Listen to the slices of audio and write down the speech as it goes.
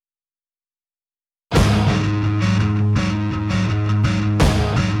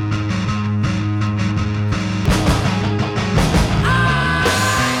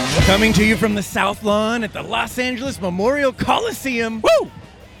Coming to you from the South Lawn at the Los Angeles Memorial Coliseum. Woo!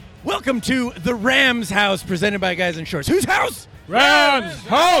 Welcome to the Rams House, presented by Guys in Shorts. Whose house? Rams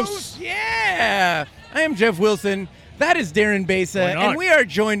House! Yeah! I am Jeff Wilson. That is Darren Besa. And we are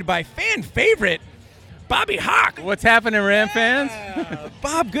joined by fan favorite, Bobby Hawk. What's happening, Ram fans?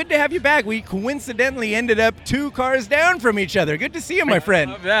 Bob, good to have you back. We coincidentally ended up 2 cars down from each other. Good to see you, my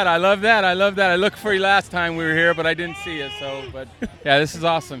friend. I love that. I looked for you last time we were here, but I didn't see you. But yeah, this is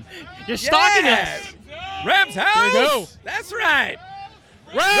awesome. You're stalking us. Rams House. There you go. That's right.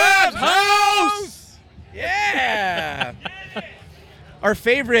 Rams House! Yeah. Our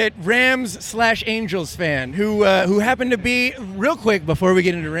favorite Rams/Angels fan who happened to be, real quick before we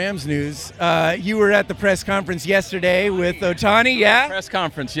get into Rams news, you were at the press conference yesterday with Ohtani, yeah? Press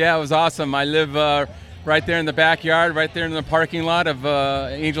conference, yeah, it was awesome. I live right there in the backyard, right there in the parking lot of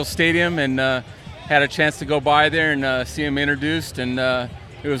Angel Stadium, and had a chance to go by there and see him introduced, and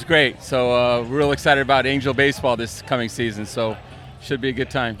it was great. So we're real excited about Angel baseball this coming season, so should be a good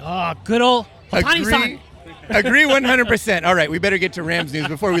time. Oh, good old Ohtani-san. Agree 100%. All right, we better get to Rams news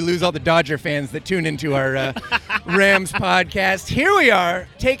before we lose all the Dodger fans that tune into our Rams podcast. Here we are,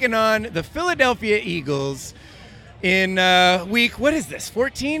 taking on the Philadelphia Eagles in week, what is this,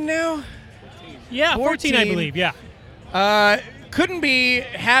 14 now? 14. Yeah, 14, I believe, yeah. Couldn't be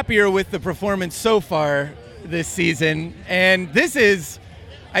happier with the performance so far this season. And this is,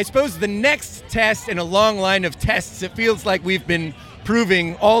 I suppose, the next test in a long line of tests it feels like we've been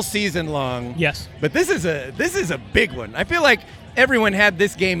proving all season long. Yes. But this is a big one. I feel like everyone had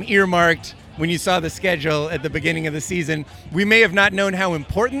this game earmarked when you saw the schedule at the beginning of the season. We may have not known how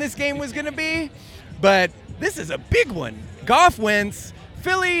important this game was going to be, but this is a big one. Goff Wentz,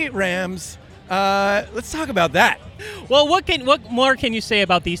 Philly Rams. Let's talk about that. Well, what more can you say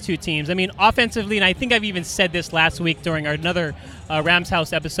about these two teams? I mean, offensively, and I think I've even said this last week during another Rams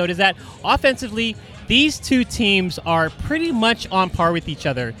House episode, is that offensively, these two teams are pretty much on par with each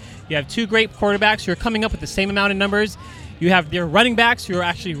other. You have 2 great quarterbacks who are coming up with the same amount of numbers. You have their running backs who are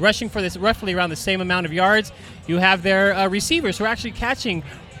actually rushing for this roughly around the same amount of yards. You have their receivers who are actually catching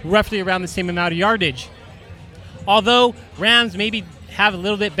roughly around the same amount of yardage. Although Rams maybe have a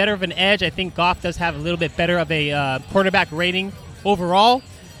little bit better of an edge, I think Goff does have a little bit better of a quarterback rating overall.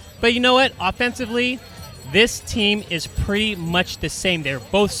 But you know what? Offensively, this team is pretty much the same. They're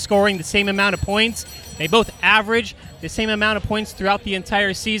both scoring the same amount of points. They both average the same amount of points throughout the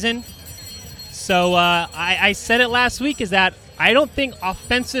entire season. So I said it last week, is that I don't think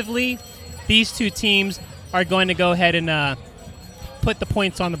offensively these two teams are going to go ahead and put the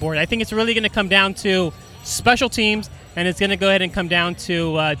points on the board. I think it's really going to come down to special teams, and it's going to go ahead and come down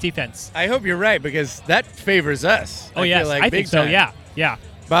to defense. I hope you're right, because that favors us. Oh, yes, I think so, yeah.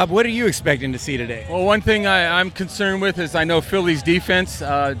 Bob, what are you expecting to see today? Well, one thing I'm concerned with is I know Philly's defense,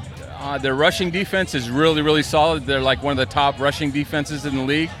 their rushing defense is really, really solid. They're like one of the top rushing defenses in the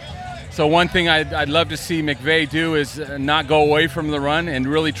league. So one thing I'd love to see McVay do is not go away from the run and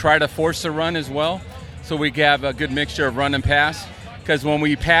really try to force the run as well, so we can have a good mixture of run and pass. Because when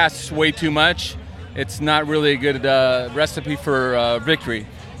we pass way too much, it's not really a good recipe for victory.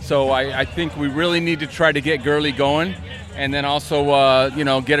 So I think we really need to try to get Gurley going, and then also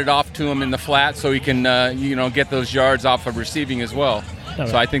get it off to him in the flat so he can get those yards off of receiving as well. Right.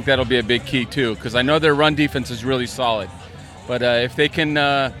 So I think that'll be a big key too, because I know their run defense is really solid. But if they can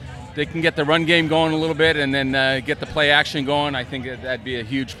get the run game going a little bit and then get the play action going, I think that'd be a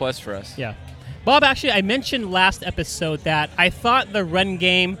huge plus for us. Yeah. Bob, actually, I mentioned last episode that I thought the run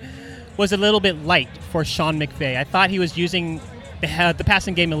game was a little bit light for Sean McVay. I thought he was using the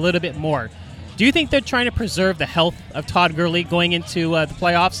passing game a little bit more. Do you think they're trying to preserve the health of Todd Gurley going into the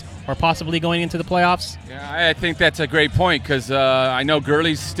playoffs, or possibly going into the playoffs? Yeah, I think that's a great point, because I know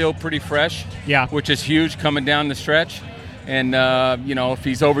Gurley's still pretty fresh, which is huge coming down the stretch. And, if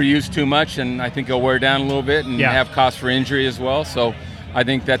he's overused too much, and I think he'll wear down a little bit and have cause for injury as well. So I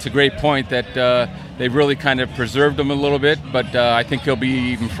think that's a great point that they've really kind of preserved him a little bit, but I think he'll be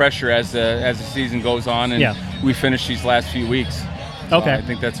even fresher as the season goes on and we finish these last few weeks. Okay. I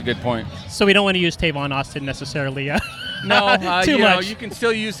think that's a good point. So we don't want to use Tavon Austin necessarily No, too much. You can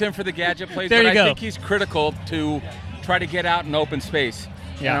still use him for the gadget plays, but I think he's critical to try to get out in open space.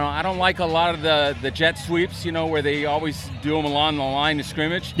 Yeah. I don't like a lot of the jet sweeps, where they always do them along the line of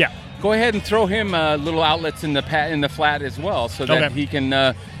scrimmage. Yeah. Go ahead and throw him little outlets in the flat as well, so that he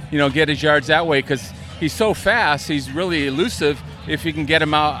can get his yards that way, because he's so fast. He's really elusive if you can get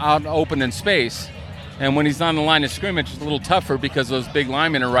him out open in space. And when he's on the line of scrimmage, it's a little tougher because those big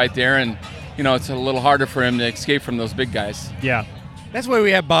linemen are right there, and it's a little harder for him to escape from those big guys. Yeah. That's why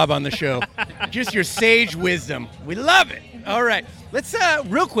we have Bob on the show. Just your sage wisdom. We love it. All right. Let's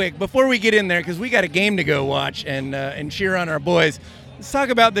real quick before we get in there, because we got a game to go watch and cheer on our boys. Let's talk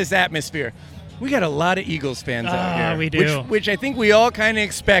about this atmosphere. We got a lot of Eagles fans out here. We do. Which I think we all kind of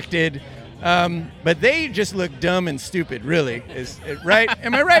expected. But they just look dumb and stupid, really. Is it right?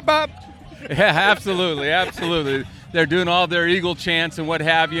 Am I right, Bob? Yeah, absolutely. They're doing all their Eagle chants and what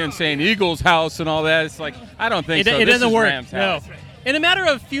have you and saying Eagles house and all that. It's like, I don't think so. It This doesn't is work. Rams house. No. In a matter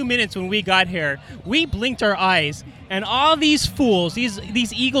of a few minutes when we got here, we blinked our eyes, and all these fools,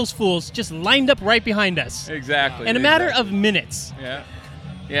 these Eagles fools, just lined up right behind us. Exactly. In a matter of minutes. Yeah.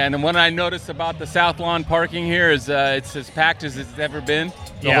 Yeah, and then what I noticed about the South Lawn parking here is it's as packed as it's ever been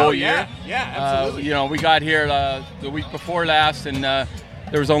the whole year. Yeah, absolutely. We got here the week before last, and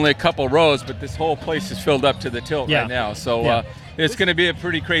there was only a couple rows, but this whole place is filled up to the tilt right now. So it's going to be a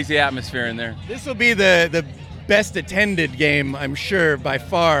pretty crazy atmosphere in there. This will be the best attended game, I'm sure, by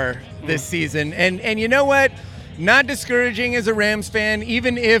far this season. And you know what? Not discouraging as a Rams fan,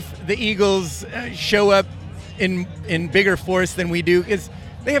 even if the Eagles show up in bigger force than we do, because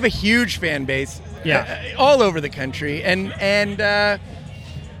they have a huge fan base all over the country. And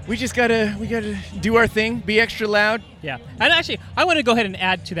we just gotta do our thing, be extra loud. Yeah, and actually, I want to go ahead and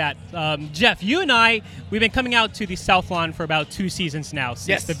add to that. Jeff, you and I, we've been coming out to the South Lawn for about 2 seasons now,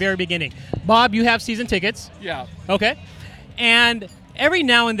 since the very beginning. Bob, you have season tickets. Yeah. Okay. And every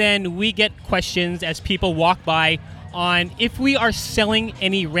now and then we get questions as people walk by on if we are selling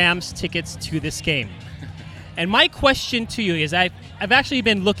any Rams tickets to this game. And my question to you is, I've actually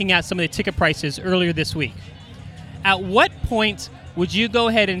been looking at some of the ticket prices earlier this week. At what point would you go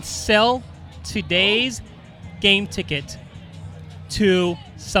ahead and sell today's game ticket to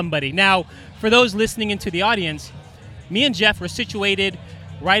somebody? Now, for those listening into the audience, me and Jeff were situated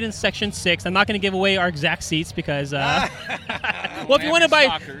right in section 6. I'm not going to give away our exact seats because, well, if you want to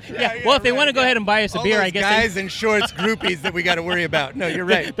buy, if they want to go ahead and buy us a beer, those I guess. Guys in shorts, groupies that we got to worry about. No, you're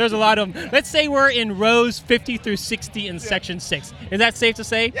right. There's a lot of them. Let's say we're in rows 50 through 60 in section 6. Is that safe to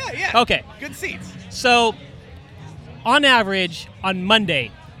say? Yeah. Okay. Good seats. So, on average, on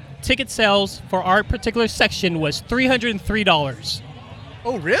Monday, ticket sales for our particular section was $303.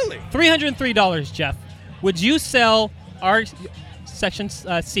 Oh, really? $303, Jeff. Would you sell our section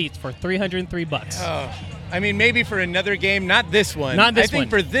seats for $303? Oh, I mean, maybe for another game, not this one. Not this I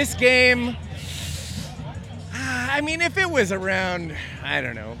think one. for this game, I mean, if it was around, I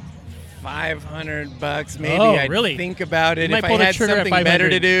don't know, $500, maybe I'd think about it. If I had something better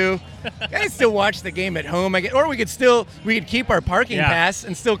to do, I'd still watch the game at home. Or we could keep our parking pass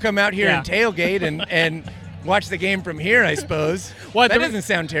and still come out here and tailgate and watch the game from here, I suppose. Well, that doesn't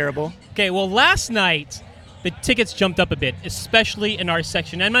sound terrible. Okay, well, last night the tickets jumped up a bit, especially in our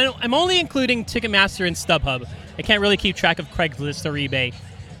section. And I'm only including Ticketmaster and StubHub. I can't really keep track of Craigslist or eBay.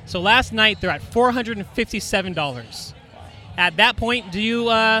 So last night they're at $457. At that point, do you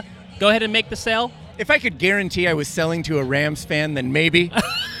go ahead and make the sale? If I could guarantee I was selling to a Rams fan, then maybe.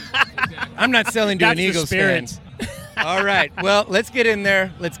 I'm not selling to an Eagles fan. All right. Well, let's get in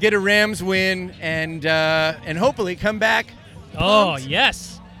there. Let's get a Rams win and hopefully come back. Oh,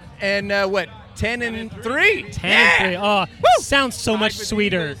 yes. And 10-3. 10-3. Oh, sounds so much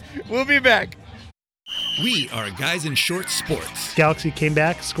sweeter. We'll be back. We are Guys in Short Sports. Galaxy came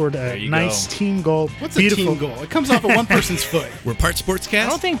back, scored a nice team goal. What's Beautiful a team goal? It comes off of one person's foot. We're part sportscast, I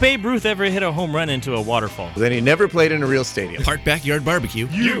don't think Babe Ruth ever hit a home run into a waterfall. Then he never played in a real stadium. part backyard barbecue,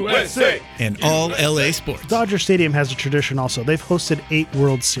 USA! and all LA sports. Dodger Stadium has a tradition also. They've hosted 8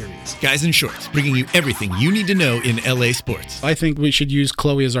 World Series. Guys in Shorts, bringing you everything you need to know in LA sports. I think we should use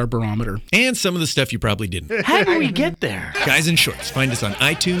Chloe as our barometer. And some of the stuff you probably didn't. How did we get there? Guys in Shorts. Find us on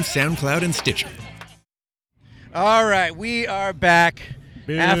iTunes, SoundCloud, and Stitcher. All right, we are back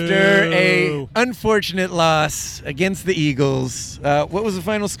after a unfortunate loss against the Eagles. What was the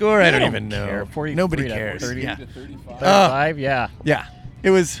final score? I don't even know. Nobody cares. 30 yeah. to 35, yeah. Yeah, it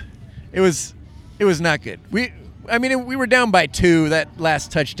was not good. We were down by 2. That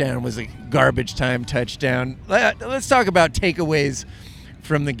last touchdown was a garbage time touchdown. Let's talk about takeaways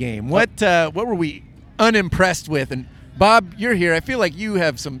from the game. What were we unimpressed with? And Bob, you're here. I feel like you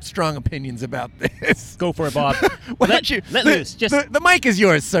have some strong opinions about this. Go for it, Bob. Let loose. The mic is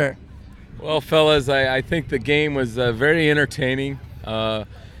yours, sir. Well, fellas, I think the game was very entertaining.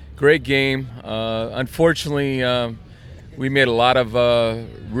 Great game. Unfortunately, we made a lot of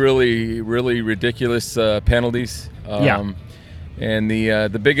really, really ridiculous penalties. And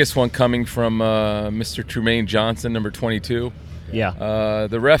the biggest one coming from Mr. Trumaine Johnson, number 22. Yeah.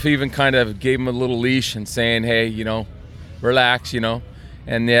 The ref even kind of gave him a little leash and saying, hey, relax,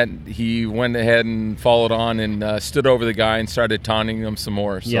 and yet he went ahead and followed on and stood over the guy and started taunting him some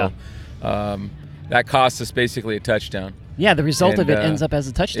more. So that cost us basically a touchdown. Yeah, the result And, of it ends up as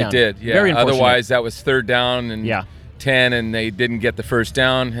a touchdown. It did, yeah. Very unfortunate. Otherwise, that was 3rd down and Yeah. 10, and they didn't get the first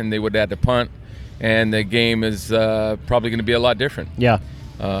down, and they would have had to punt, and the game is probably going to be a lot different. Yeah.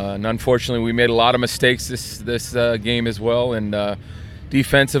 And unfortunately, we made a lot of mistakes this game as well, and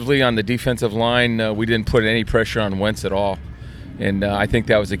defensively, on the defensive line, we didn't put any pressure on Wentz at all, and I think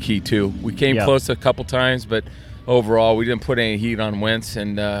that was the key too. We came close a couple times, but overall, we didn't put any heat on Wentz,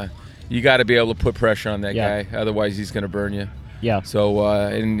 and you got to be able to put pressure on that guy, otherwise he's going to burn you. Yeah. So,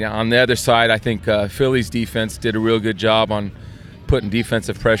 and on the other side, I think Philly's defense did a real good job on putting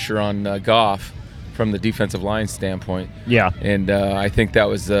defensive pressure on Goff from the defensive line standpoint. Yeah. And I think that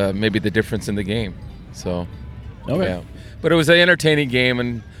was maybe the difference in the game. So, Okay. yeah. But it was an entertaining game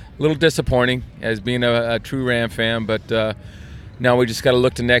and a little disappointing as being a true Ram fan. But now we just got to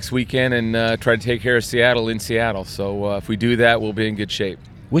look to next weekend and try to take care of Seattle in Seattle. So if we do that, we'll be in good shape.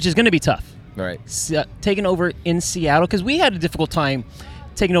 Which is going to be tough. Right. Taking over in Seattle, because we had a difficult time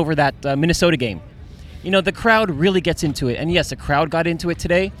taking over that Minnesota game. You know, the crowd really gets into it. And yes, the crowd got into it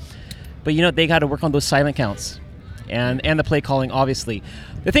today. But, you know, they got to work on those silent counts and the play calling, obviously.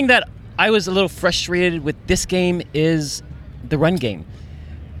 The thing that I was a little frustrated with this game is the run game.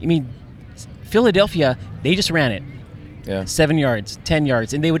 I mean, Philadelphia, they just ran it. Yeah. 7 yards, 10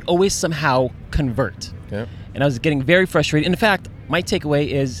 yards, and they would always somehow convert. Yeah. And I was getting very frustrated. In fact, my takeaway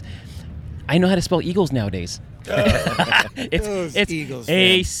is I know how to spell Eagles nowadays. It's Eagles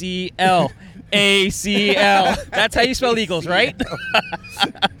ACL. ACL. That's how you spell Eagles, right?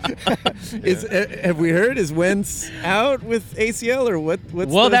 Have we heard? Is Wentz out with ACL or what?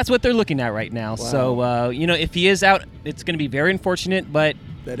 That's what they're looking at right now. Wow. So, you know, if he is out, it's going to be very unfortunate. But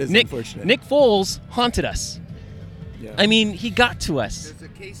that is unfortunate. Nick Foles haunted us. Yeah. I mean, he got to us. It's a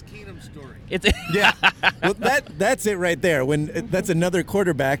Case Keenum story. Yeah. Well, that's it right there. When that's another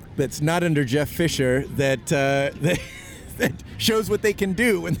quarterback that's not under Jeff Fisher that shows what they can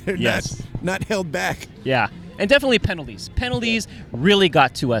do when they're not held back. Yeah, and definitely penalties. Penalties really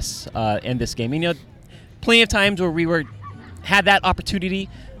got to us in this game. You know, plenty of times where we had that opportunity,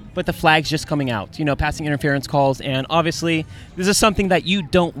 but the flag's just coming out. You know, passing interference calls, and obviously this is something that you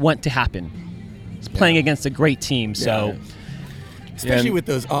don't want to happen. It's playing against a great team, so. Especially with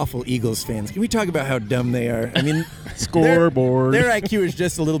those awful Eagles fans. Can we talk about how dumb they are? I mean, scoreboard. Their IQ is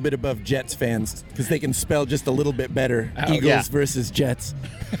just a little bit above Jets fans because they can spell just a little bit better. Eagles versus Jets.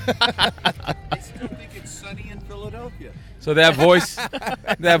 I still think it's sunny in Philadelphia. So that voice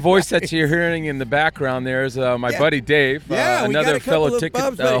that you're hearing in the background there is my buddy Dave, another fellow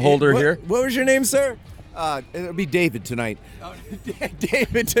ticket holder here. What was your name, sir? It'll be David tonight.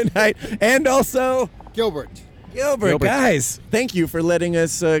 David tonight, and also Gilbert, guys, thank you for letting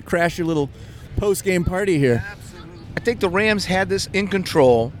us crash your little post-game party here. Absolutely. I think the Rams had this in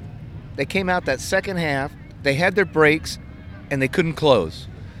control. They came out that second half. They had their breaks, and they couldn't close.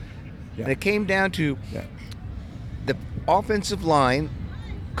 Yeah. And it came down to the offensive line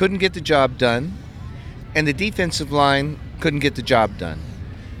couldn't get the job done, and the defensive line couldn't get the job done.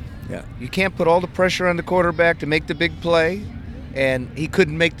 Yeah. You can't put all the pressure on the quarterback to make the big play, and he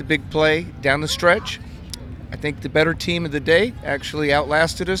couldn't make the big play down the stretch. I think the better team of the day actually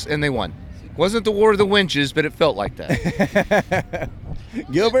outlasted us, and they won. Wasn't the war of the winches, but it felt like that.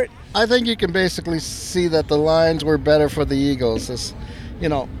 Gilbert? I think you can basically see that the lines were better for the Eagles. It's,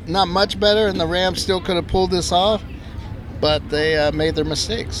 not much better, and the Rams still could have pulled this off, but they made their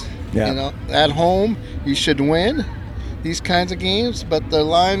mistakes. Yeah. At home, you should win these kinds of games, but the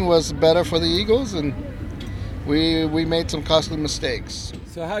line was better for the Eagles, and we made some costly mistakes.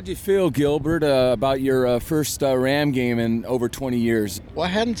 So how'd you feel, Gilbert, about your first Ram game in over 20 years? Well, I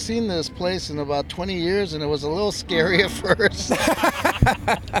hadn't seen this place in about 20 years, and it was a little scary at first.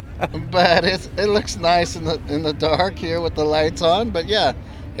 But it looks nice in the dark here with the lights on. But yeah,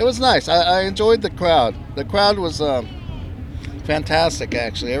 it was nice. I enjoyed the crowd. The crowd was fantastic,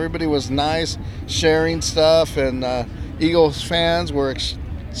 actually. Everybody was nice, sharing stuff, and Eagles fans were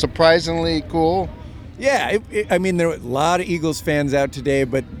surprisingly cool. Yeah, I mean, there were a lot of Eagles fans out today,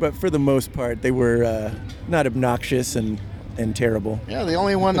 but for the most part, they were not obnoxious and terrible. Yeah, the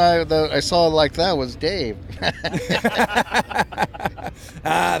only one that I saw like that was Dave.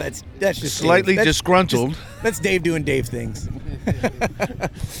 That's just slightly disgruntled. That's Dave doing Dave things.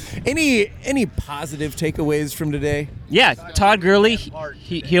 Any positive takeaways from today? Yeah, Todd Gurley,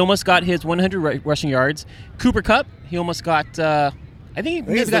 he almost got his 100 rushing yards. Cooper Kupp, he almost got. I think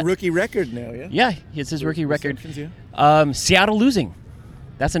he has the rookie record now, yeah? Yeah, it's his rookie record. Seattle losing.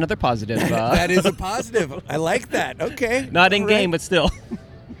 That's another positive. That is a positive. I like that. Okay. Not in game, but still.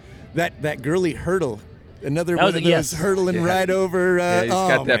 That Gurley hurdle another That one was of a those yes. hurtling right over. Yeah, he's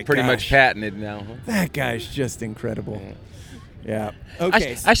got that pretty much patented now. Huh? That guy's just incredible. Yeah.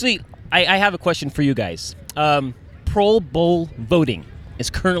 Okay. Actually, I have a question for you guys. Pro Bowl voting is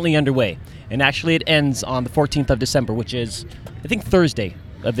currently underway, and actually it ends on the 14th of December, which is, I think, Thursday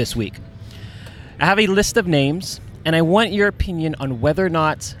of this week. I have a list of names, and I want your opinion on whether or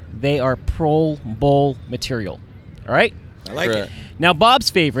not they are Pro Bowl material. All right? I like it. Now, Bob's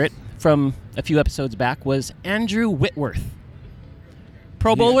favorite from a few episodes back was Andrew Whitworth.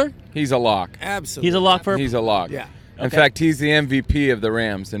 Pro Bowler? He's a lock. Absolutely. He's a lock for... He's a lock. Yeah. In Okay. fact, he's the MVP of the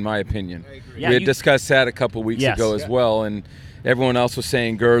Rams, in my opinion. Yeah, we had you- discussed that a couple weeks Yes. ago as well, and everyone else was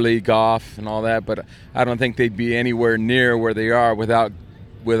saying Gurley, Goff, and all that, but I don't think they'd be anywhere near where they are without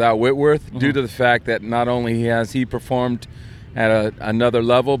Whitworth, due to the fact that not only has he performed at another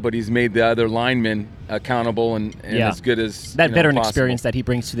level, but he's made the other linemen accountable and as good as that veteran possible. experience that he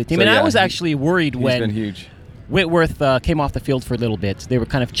brings to the team. So, and I yeah, was actually worried He's when been huge. Whitworth came off the field for a little bit. They were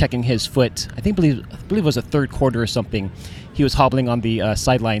kind of checking his foot. I believe it was a third quarter or something. He was hobbling on the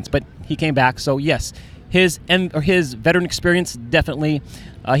sidelines, but he came back. So yes, his veteran experience definitely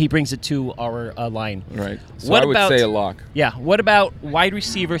he brings it to our line. Right. So What I would about- say a lock. Yeah. What about wide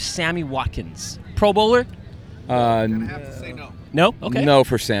receiver Sammy Watkins? Pro Bowler? No. Okay. No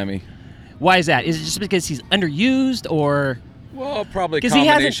for Sammy. Why is that? Is it just because he's underused, or? Well, probably a 'Cause he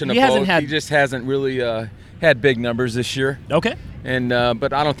hasn't- combination he of hasn't both. had- He just hasn't really had big numbers this year. Okay. And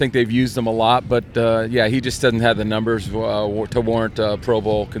but I don't think they've used him a lot. But yeah, he just doesn't have the numbers to warrant Pro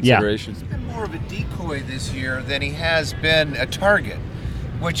Bowl considerations. He's been more of a decoy this year than he has been a target,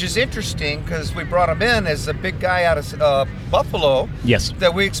 which is interesting because we brought him in as a big guy out of Buffalo. Yes.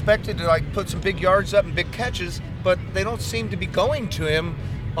 That we expected to like put some big yards up and big catches, but they don't seem to be going to him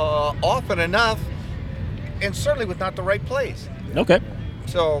often enough, and certainly with not the right plays. Okay.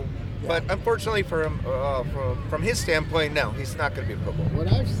 So, but unfortunately for him, from his standpoint, no, he's not going to be a Pro Bowl.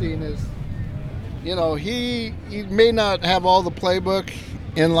 What I've seen is, he may not have all the playbook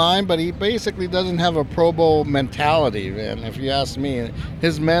in line, but he basically doesn't have a Pro Bowl mentality, man, if you ask me.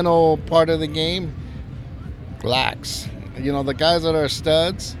 His mental part of the game lacks. The guys that are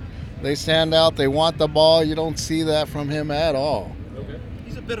studs, they stand out, they want the ball. You don't see that from him at all.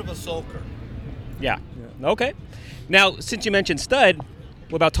 He's a bit of a sulker. Yeah. Okay. Now, since you mentioned stud,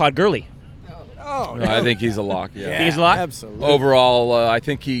 what about Todd Gurley? Oh, No, I think he's a lock. Yeah. He's a lock? Absolutely. Overall, I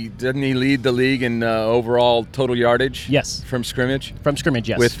think he lead the league in overall total yardage. Yes. From scrimmage. From scrimmage,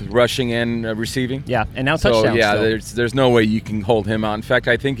 yes. With rushing and receiving. Yeah, and now So touchdowns. yeah, so. there's no way you can hold him out. In fact,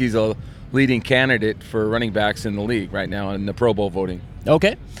 I think he's a leading candidate for running backs in the league right now in the Pro Bowl voting.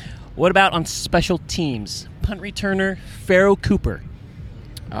 Okay. What about on special teams? Punt returner Pharaoh Cooper.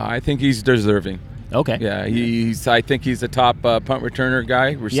 I think he's deserving. Okay. Yeah, I think he's the top punt returner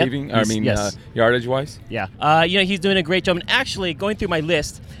guy receiving. Yes. Yardage wise. Yeah. He's doing a great job. And actually, going through my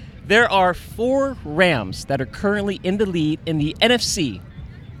list, there are 4 Rams that are currently in the lead in the NFC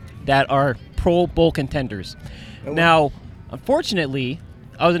that are Pro Bowl contenders. Now, unfortunately,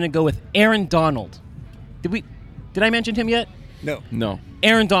 I was going to go with Aaron Donald. Did I mention him yet? No.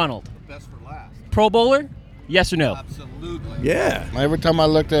 Aaron Donald. Best for last. Pro Bowler? Yes or no? Absolutely. Yeah. Every time I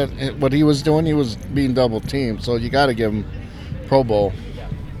looked at what he was doing, he was being double teamed. So you got to give him Pro Bowl.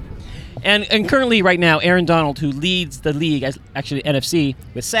 And currently, right now, Aaron Donald, who leads the league, actually NFC,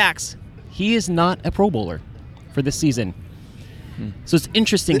 with sacks, he is not a Pro Bowler for this season. So it's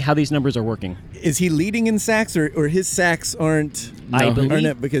interesting how these numbers are working. Is he leading in sacks, or his sacks aren't? I believe- aren't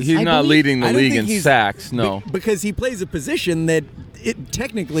it because He's not leading the I don't league think in he's- sacks. No. because he plays a position that it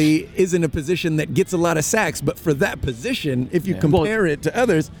technically isn't a position that gets a lot of sacks, but for that position, if you compare it to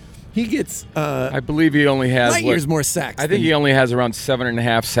others, he gets. I believe he only has light years more sacks. I think than- he only has around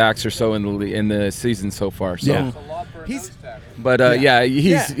 7.5 sacks or so in the season so far. So. Yeah. He's. But Yeah.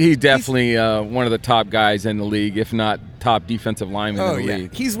 he's definitely one of the top guys in the league, if not top defensive lineman Oh in the yeah,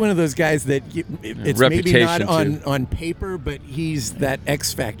 league. he's one of those guys that it's maybe not on paper, but he's that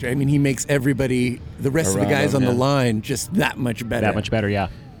X factor. I mean, he makes everybody, the rest of the Around guys him, on the yeah. line, just that much better. That much better, yeah.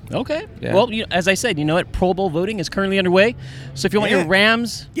 Okay. Yeah. Well, as I said, Pro Bowl voting is currently underway. So if you want your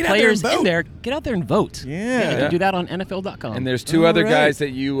Rams Get out there players and vote. in there, get out there and vote. Yeah. You can do that on NFL.com. And there's 2 All other right. guys that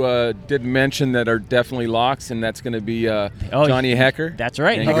you didn't mention that are definitely locks, and that's going to be Johnny Hecker. That's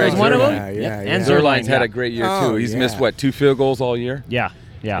right. And Hecker's Greg one of them. Zuerlein. Yeah. And Zuerlein's Zuerlein, had yeah. a great year Oh, too. He's yeah. missed 2 field goals all year. Yeah.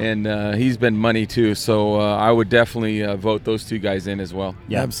 And he's been money too. So I would definitely vote those 2 guys in as well.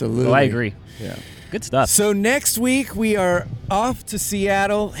 Yeah. Absolutely. So I agree. Yeah. Good stuff. So next week we are off to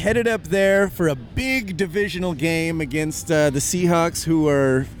Seattle, headed up there for a big divisional game against the Seahawks, who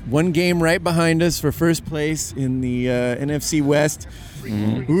are 1 game right behind us for first place in the NFC West.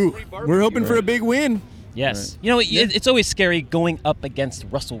 Ooh, we're hoping for a big win. Yes. You know, it's always scary going up against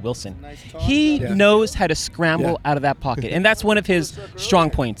Russell Wilson. He knows how to scramble out of that pocket, and that's one of his strong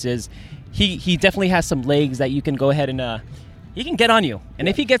points. Is he definitely has some legs that you can go ahead and he can get on you. And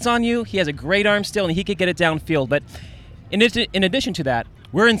if he gets on you, he has a great arm still, and he could get it downfield. But in addition to that,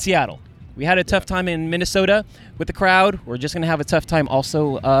 we're in Seattle. We had a tough time in Minnesota with the crowd. We're just going to have a tough time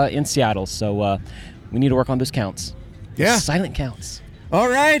also in Seattle. So we need to work on those counts. Yeah. Silent counts. All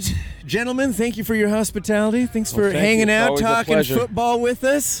right, gentlemen, thank you for your hospitality. Thanks for hanging out, talking football with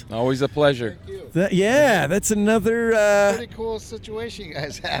us. Always a pleasure. That's another... pretty cool situation you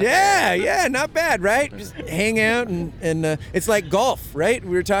guys have. Yeah, not bad, right? Just hang out, and it's like golf, right?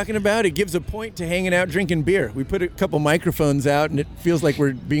 We were talking about it gives a point to hanging out drinking beer. We put a couple microphones out, and it feels like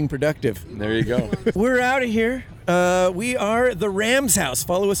we're being productive. There you go. We're out of here. We are The Rams House.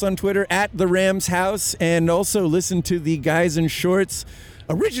 Follow us on Twitter at The Rams House, and also listen to the Guys in Shorts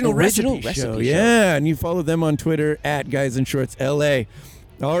original recipe show. Yeah, and you follow them on Twitter at Guys in Shorts LA.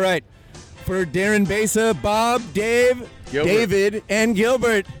 All right. For Darren Besa, Bob, Dave, Gilbert. David, and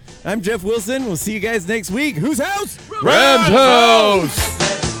Gilbert, I'm Jeff Wilson. We'll see you guys next week. Whose house? Rams House!